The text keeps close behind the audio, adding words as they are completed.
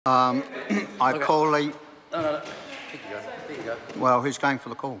I call the... No. There you go. Well, who's going for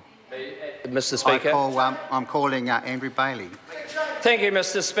the call? Mr Speaker. I'm calling Andrew Bailey. Thank you,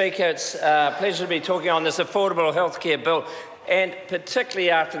 Mr Speaker. It's a pleasure to be talking on this affordable healthcare bill. And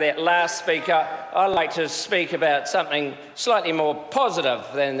particularly after that last speaker, I'd like to speak about something slightly more positive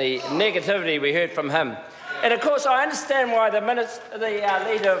than the negativity we heard from him. And of course, I understand why the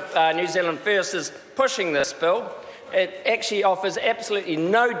leader of New Zealand First is pushing this bill. It actually offers absolutely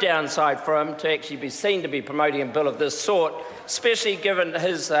no downside for him to actually be seen to be promoting a bill of this sort, especially given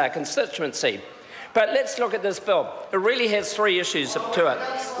his constituency. But let's look at this bill. It really has three issues to it.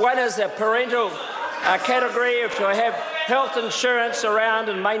 One is a parental category to have health insurance around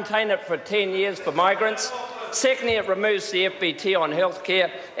and maintain it for 10 years for migrants. Secondly, it removes the FBT on healthcare.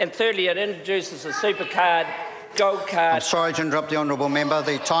 And thirdly, it introduces a super card, gold card. I'm sorry to interrupt the honourable member.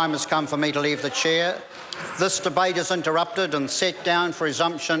 The time has come for me to leave the chair. This debate is interrupted and set down for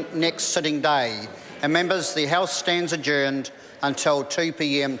resumption next sitting day. And members, the House stands adjourned until 2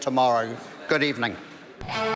 p.m. tomorrow. Good evening.